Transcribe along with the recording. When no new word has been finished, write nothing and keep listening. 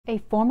A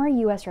former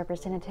U.S.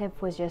 representative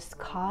was just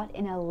caught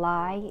in a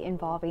lie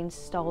involving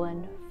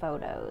stolen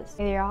photos.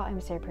 Hey there y'all, I'm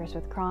Sarah Pierce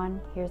with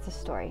Cron. Here's the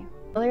story.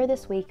 Earlier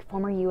this week,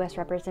 former U.S.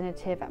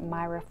 Representative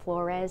Mayra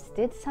Flores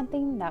did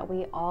something that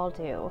we all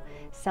do,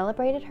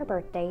 celebrated her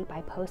birthday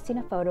by posting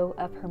a photo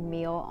of her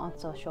meal on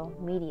social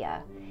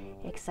media.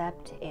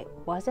 Except it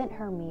wasn't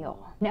her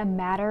meal. In a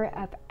matter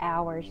of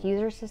hours,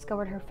 users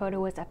discovered her photo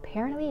was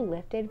apparently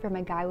lifted from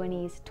a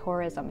Guyanese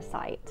tourism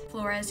site.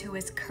 Flores, who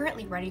is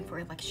currently running for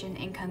election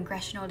in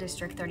Congressional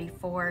District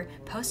 34,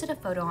 posted a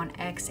photo on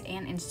X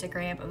and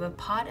Instagram of a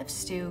pot of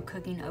stew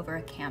cooking over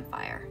a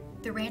campfire.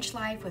 "The ranch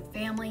life with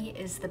family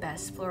is the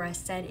best," Flores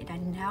said in a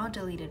now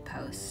deleted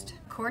post.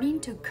 According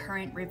to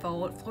Current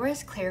Revolt,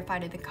 Flores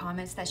clarified in the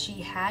comments that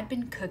she had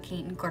been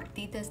cooking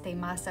gorditas de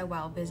masa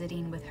while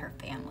visiting with her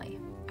family.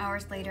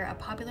 Hours later, a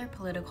popular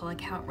political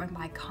account run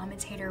by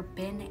commentator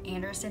Ben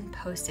Anderson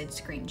posted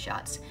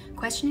screenshots,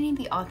 questioning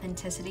the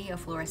authenticity of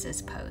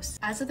Flores' post.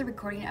 As of the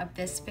recording of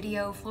this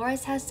video,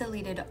 Flores has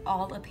deleted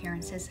all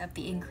appearances of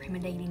the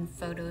incriminating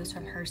photos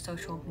from her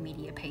social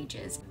media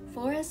pages.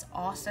 Flores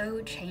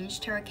also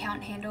changed her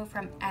account handle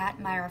from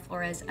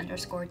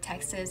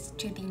 @MyraFlores_Texas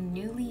to the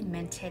newly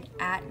minted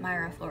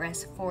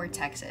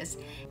 @MyraFlores4Texas,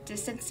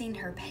 distancing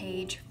her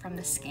page from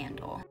the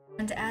scandal.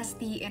 And as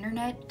the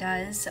internet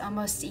does,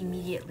 almost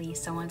immediately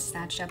someone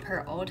snatched up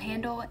her old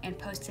handle and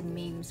posted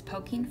memes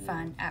poking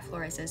fun at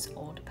Flores'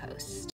 old post.